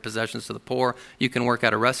give all your possessions to the poor. You can work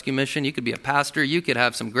at a rescue mission. You could be a pastor. You could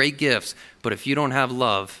have some great gifts. But if you don't have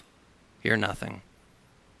love, you're nothing.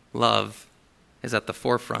 Love is at the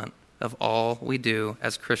forefront of all we do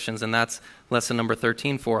as Christians. And that's lesson number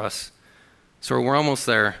 13 for us. So we're almost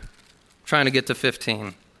there. Trying to get to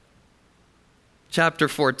 15. Chapter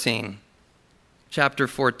 14. Chapter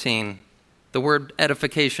 14. The word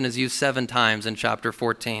edification is used 7 times in chapter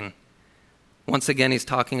 14. Once again, he's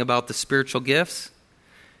talking about the spiritual gifts.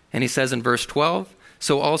 And he says in verse 12,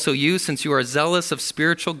 so also you, since you are zealous of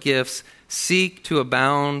spiritual gifts, seek to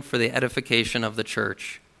abound for the edification of the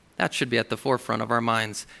church. That should be at the forefront of our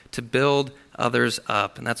minds, to build others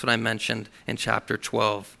up. And that's what I mentioned in chapter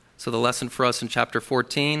 12. So the lesson for us in chapter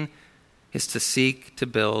 14 is to seek to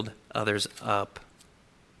build others up.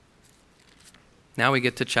 Now we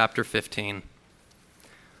get to chapter 15.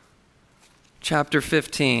 Chapter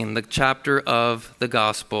 15, the chapter of the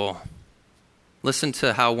gospel. Listen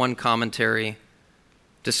to how one commentary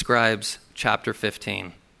describes chapter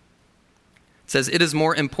 15. It says, "It is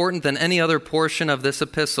more important than any other portion of this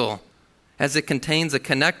epistle, as it contains a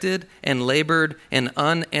connected and labored and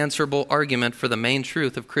unanswerable argument for the main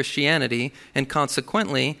truth of Christianity and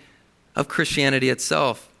consequently of Christianity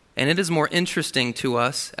itself. And it is more interesting to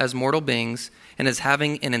us as mortal beings and as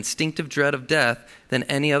having an instinctive dread of death than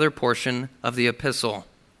any other portion of the epistle.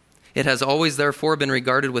 It has always therefore been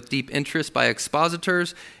regarded with deep interest by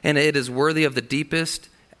expositors, and it is worthy of the deepest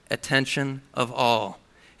attention of all.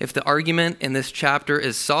 If the argument in this chapter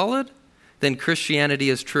is solid, then Christianity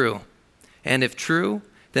is true. And if true,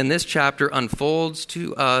 then this chapter unfolds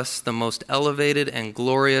to us the most elevated and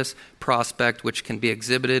glorious prospect which can be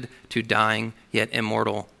exhibited to dying yet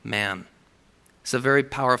immortal man." It's a very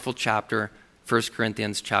powerful chapter, 1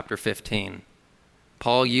 Corinthians chapter 15.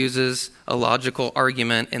 Paul uses a logical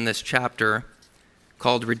argument in this chapter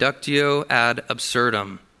called reductio ad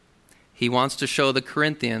absurdum. He wants to show the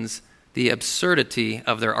Corinthians the absurdity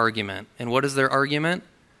of their argument. And what is their argument?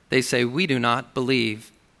 They say, "We do not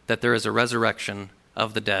believe that there is a resurrection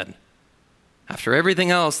of the dead." After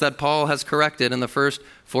everything else that Paul has corrected in the first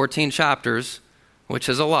 14 chapters, which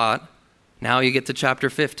is a lot, now you get to chapter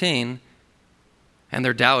 15, and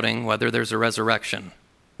they're doubting whether there's a resurrection.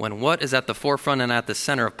 When what is at the forefront and at the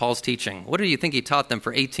center of Paul's teaching? What do you think he taught them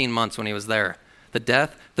for 18 months when he was there? The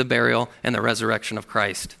death, the burial, and the resurrection of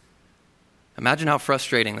Christ. Imagine how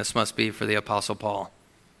frustrating this must be for the Apostle Paul.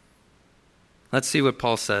 Let's see what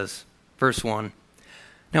Paul says. Verse 1.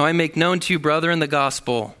 "Now I make known to you, brethren, the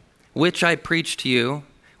gospel, which I preached to you,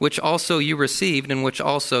 which also you received, in which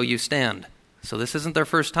also you stand." So this isn't their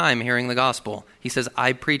first time hearing the gospel. He says,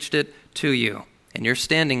 "I preached it to you, and you're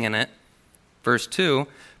standing in it." Verse 2,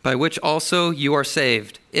 "By which also you are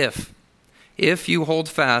saved, if you hold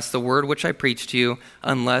fast the word which I preached to you,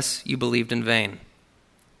 unless you believed in vain."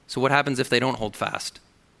 So what happens if they don't hold fast?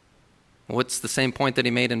 What's the same point that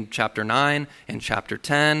he made in chapter 9, in chapter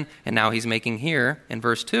 10, and now he's making here in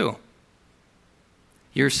verse 2.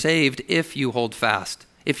 You're saved if you hold fast.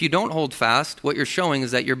 If you don't hold fast, what you're showing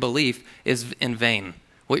is that your belief is in vain.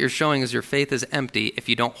 What you're showing is your faith is empty if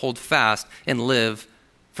you don't hold fast and live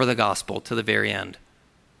for the gospel to the very end.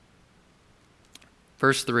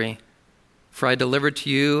 Verse 3, "For I delivered to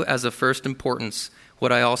you as of first importance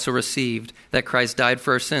what I also received, that Christ died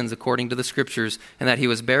for our sins according to the Scriptures, and that he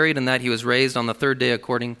was buried, and that he was raised on the third day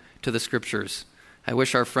according to the Scriptures." I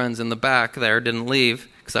wish our friends in the back there didn't leave,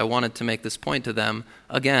 because I wanted to make this point to them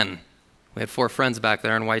again. We had 4 friends back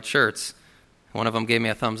there in white shirts. One of them gave me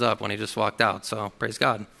a thumbs up when he just walked out, so praise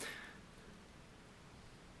God.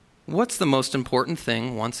 What's the most important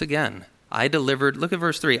thing once again? Look at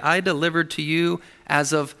verse 3, "I delivered to you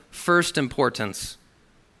as of first importance."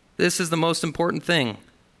 This is the most important thing,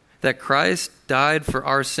 that Christ died for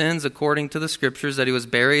our sins according to the Scriptures, that he was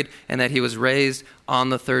buried, and that he was raised on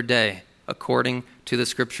the third day according to the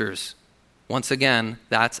Scriptures. Once again,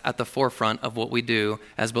 that's at the forefront of what we do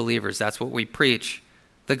as believers. That's what we preach,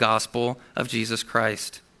 the gospel of Jesus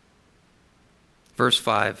Christ. Verse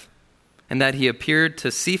 5, "And that he appeared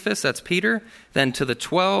to Cephas," that's Peter, "then to the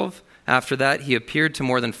 12. After that, he appeared to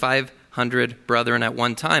more than 500 brethren at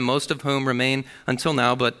one time, most of whom remain until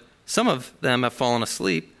now, but some of them have fallen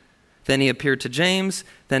asleep. Then he appeared to James,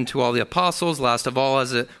 then to all the apostles. Last of all,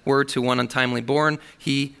 as it were, to one untimely born,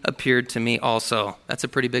 he appeared to me also." That's a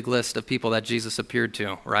pretty big list of people that Jesus appeared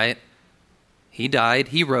to, right? He died,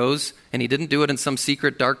 he rose, and he didn't do it in some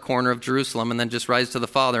secret dark corner of Jerusalem and then just rise to the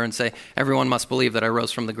Father and say, "Everyone must believe that I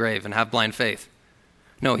rose from the grave and have blind faith."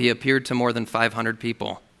 No, he appeared to more than 500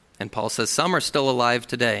 people. And Paul says some are still alive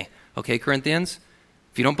today. Okay, Corinthians?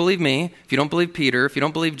 If you don't believe me, if you don't believe Peter, if you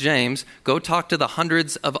don't believe James, go talk to the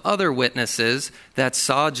hundreds of other witnesses that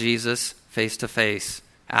saw Jesus face to face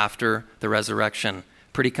after the resurrection.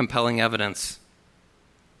 Pretty compelling evidence.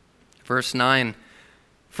 Verse 9,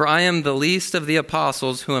 "For I am the least of the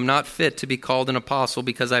apostles, who am not fit to be called an apostle,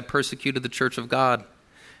 because I persecuted the church of God.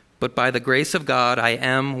 But by the grace of God I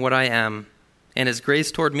am what I am. And his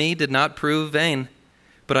grace toward me did not prove vain.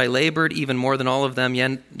 But I labored even more than all of them,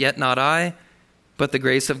 yet not I, but the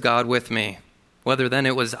grace of God with me. Whether then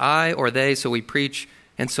it was I or they, so we preach,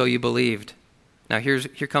 and so you believed." Now here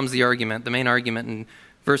comes the argument, the main argument in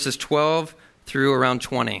verses 12 through around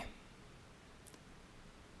 20.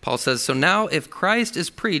 Paul says, "So now if Christ is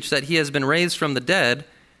preached that he has been raised from the dead,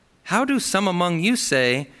 how do some among you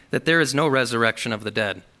say that there is no resurrection of the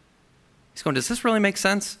dead?" He's going, does this really make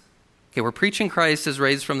sense? Okay, we're preaching Christ is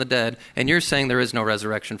raised from the dead, and you're saying there is no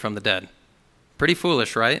resurrection from the dead. Pretty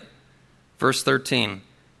foolish, right? Verse 13,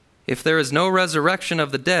 "If there is no resurrection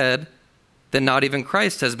of the dead, then not even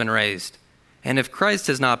Christ has been raised. And if Christ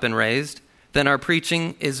has not been raised, then our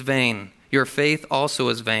preaching is vain. Your faith also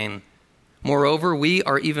is vain. Moreover, we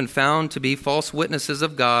are even found to be false witnesses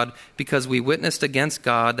of God, because we witnessed against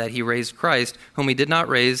God that he raised Christ, whom he did not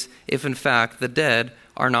raise, if in fact the dead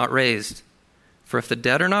are not raised. For if the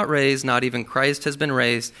dead are not raised, not even Christ has been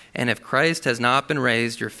raised. And if Christ has not been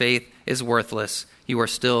raised, your faith is worthless. You are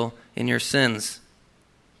still in your sins.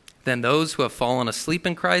 Then those who have fallen asleep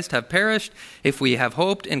in Christ have perished. If we have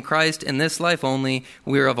hoped in Christ in this life only,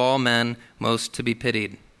 we are of all men most to be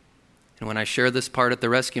pitied. And when I share this part at the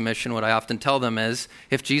rescue mission, what I often tell them is,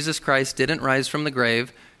 if Jesus Christ didn't rise from the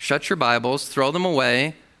grave, shut your Bibles, throw them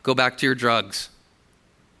away, go back to your drugs.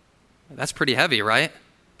 That's pretty heavy, right?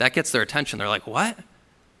 That gets their attention. They're like, what?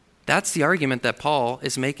 That's the argument that Paul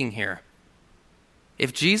is making here.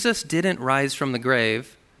 If Jesus didn't rise from the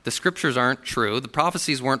grave, the scriptures aren't true, the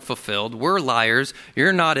prophecies weren't fulfilled, we're liars,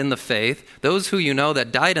 you're not in the faith. Those who you know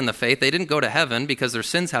that died in the faith, they didn't go to heaven because their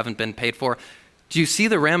sins haven't been paid for. Do you see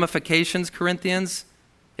the ramifications, Corinthians?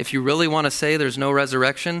 If you really want to say there's no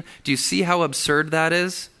resurrection, do you see how absurd that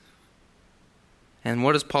is? And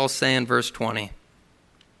what does Paul say in verse 20?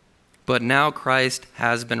 But now Christ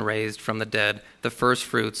has been raised from the dead, the first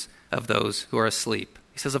fruits of those who are asleep.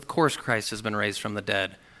 He says, of course Christ has been raised from the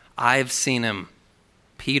dead. I've seen him.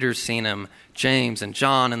 Peter's seen him. James and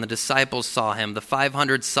John and the disciples saw him. The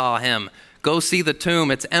 500 saw him. Go see the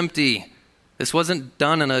tomb. It's empty. This wasn't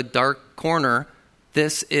done in a dark corner.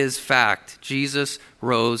 This is fact. Jesus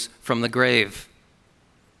rose from the grave.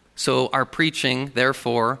 So our preaching,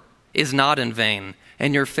 therefore, is not in vain,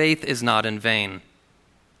 and your faith is not in vain.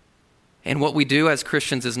 And what we do as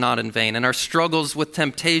Christians is not in vain. And our struggles with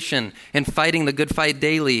temptation and fighting the good fight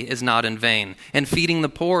daily is not in vain. And feeding the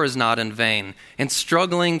poor is not in vain. And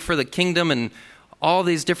struggling for the kingdom and all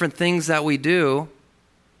these different things that we do,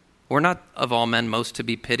 we're not of all men most to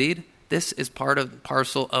be pitied. This is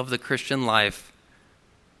parcel of the Christian life.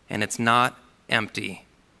 And it's not empty.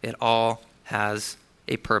 It all has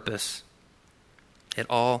a purpose. It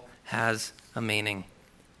all has a meaning.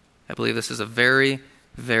 I believe this is a very,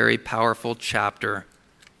 very powerful chapter,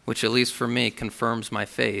 which at least for me confirms my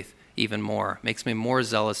faith even more, makes me more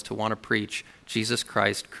zealous to want to preach Jesus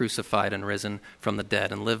Christ crucified and risen from the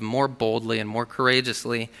dead and live more boldly and more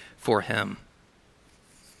courageously for him.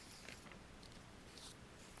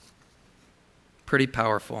 Pretty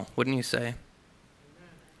powerful, wouldn't you say?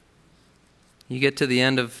 You get to the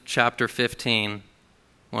end of chapter 15,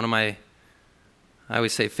 one of my, I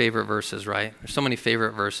always say favorite verses, right? There's so many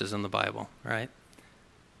favorite verses in the Bible, right?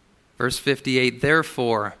 Verse 58,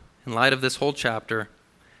 therefore, in light of this whole chapter,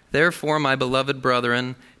 therefore, my beloved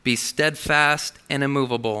brethren, be steadfast and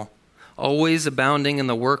immovable, always abounding in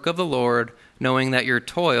the work of the Lord, knowing that your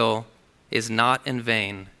toil is not in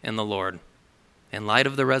vain in the Lord. In light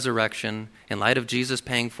of the resurrection, in light of Jesus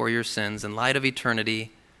paying for your sins, in light of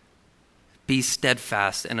eternity, be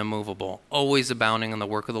steadfast and immovable, always abounding in the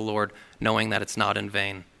work of the Lord, knowing that it's not in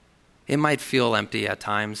vain. It might feel empty at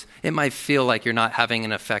times. It might feel like you're not having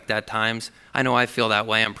an effect at times. I know I feel that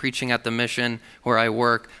way. I'm preaching at the mission where I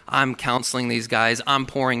work. I'm counseling these guys. I'm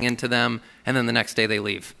pouring into them. And then the next day they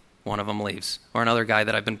leave. One of them leaves. Or another guy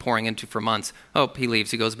that I've been pouring into for months. Oh, he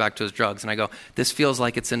leaves. He goes back to his drugs. And I go, this feels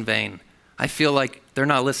like it's in vain. I feel like they're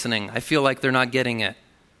not listening. I feel like they're not getting it.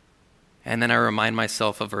 And then I remind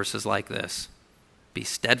myself of verses like this. Be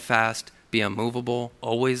steadfast, be immovable,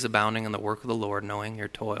 always abounding in the work of the Lord, knowing your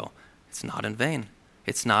toil. It's not in vain.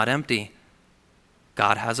 It's not empty.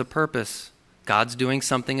 God has a purpose. God's doing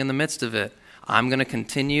something in the midst of it. I'm going to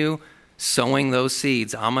continue sowing those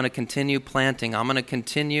seeds. I'm going to continue planting. I'm going to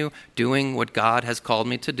continue doing what God has called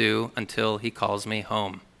me to do until he calls me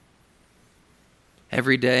home.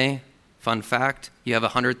 Every day, fun fact, you have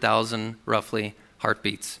 100,000 roughly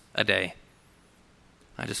heartbeats a day.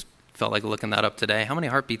 I just felt like looking that up today. How many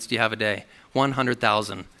heartbeats do you have a day?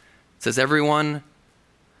 100,000. It says everyone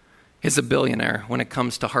is a billionaire when it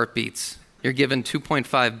comes to heartbeats. You're given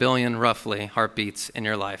 2.5 billion, roughly, heartbeats in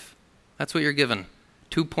your life. That's what you're given.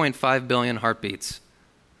 2.5 billion heartbeats.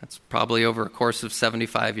 That's probably over a course of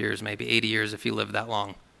 75 years, maybe 80 years if you live that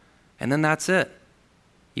long. And then that's it.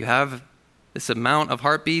 You have this amount of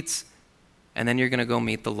heartbeats, and then you're going to go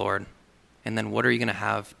meet the Lord. And then what are you going to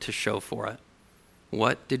have to show for it?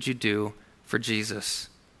 What did you do for Jesus?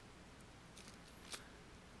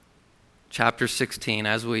 Chapter 16,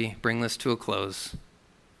 as we bring this to a close.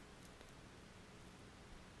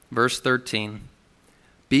 Verse 13.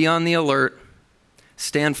 Be on the alert.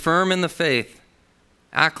 Stand firm in the faith.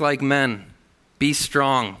 Act like men. Be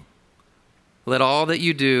strong. Let all that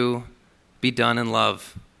you do be done in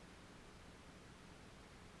love.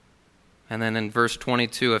 And then in verse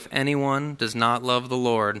 22, if anyone does not love the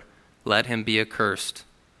Lord, let him be accursed.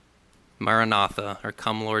 Maranatha, or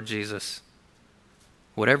come Lord Jesus.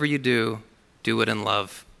 Whatever you do it in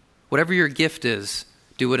love. Whatever your gift is,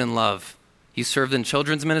 do it in love. You served in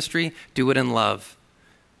children's ministry, do it in love.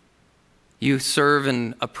 You serve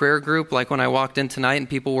in a prayer group like when I walked in tonight and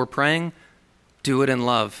people were praying, do it in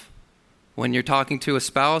love. When you're talking to a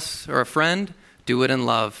spouse or a friend, do it in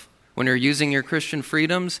love. When you're using your Christian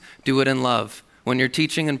freedoms, do it in love. When you're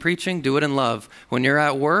teaching and preaching, do it in love. When you're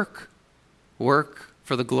at work, work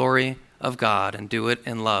for the glory of God and do it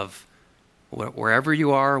in love. Wherever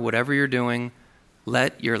you are, whatever you're doing,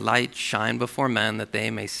 let your light shine before men that they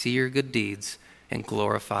may see your good deeds and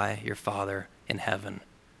glorify your Father in heaven.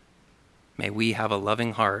 May we have a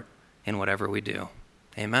loving heart in whatever we do.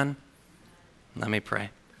 Amen? Let me pray.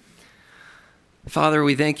 Father,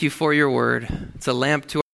 we thank you for your word. It's a lamp to